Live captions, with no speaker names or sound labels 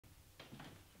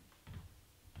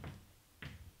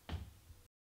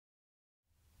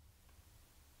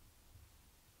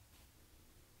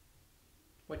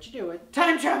What you doing?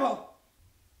 Time travel!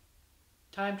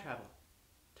 Time travel.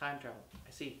 Time travel.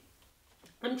 I see.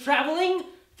 I'm traveling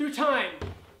through time.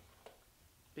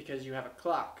 Because you have a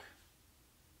clock.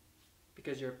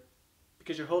 Because you're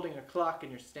holding a clock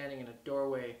and you're standing in a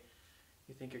doorway.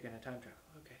 You think you're gonna time travel.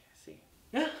 Okay, I see.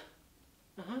 Yeah.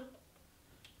 Uh-huh.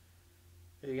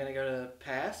 Are you gonna go to the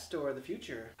past or the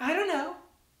future? I don't know.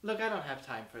 Look, I don't have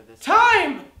time for this.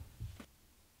 Time!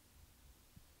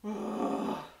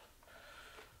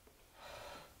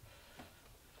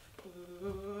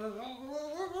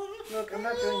 Look, I'm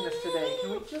not doing this today.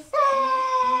 Can we just...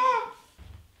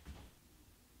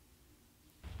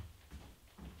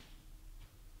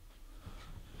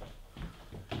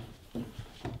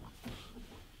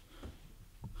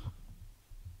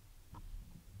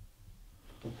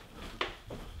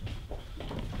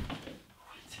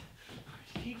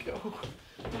 Where'd he go?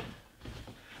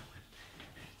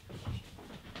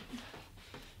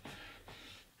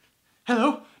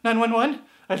 Hello, 911.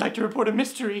 I'd like to report a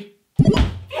mystery.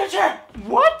 Future!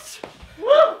 What?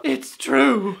 It's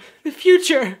true. The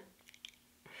future.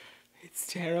 It's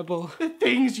terrible. The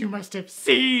things you must have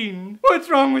seen. What's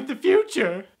wrong with the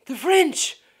future? The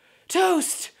French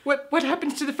toast. What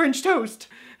happens to the French toast?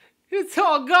 It's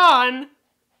all gone.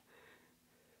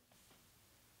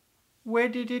 Where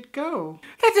did it go?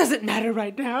 That doesn't matter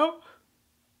right now.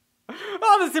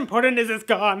 All that's important is it's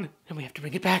gone, and we have to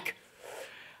bring it back.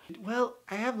 Well,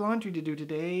 I have laundry to do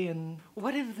today, and...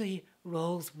 What if the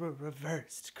roles were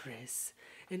reversed, Chris,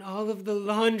 and all of the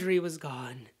laundry was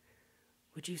gone?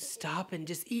 Would you stop and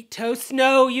just eat toast?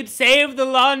 No, you'd save the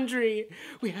laundry.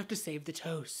 We have to save the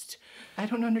toast. I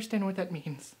don't understand what that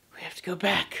means. We have to go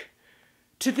back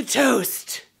to the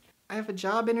toast. I have a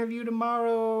job interview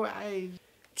tomorrow.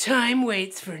 Time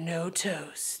waits for no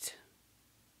toast.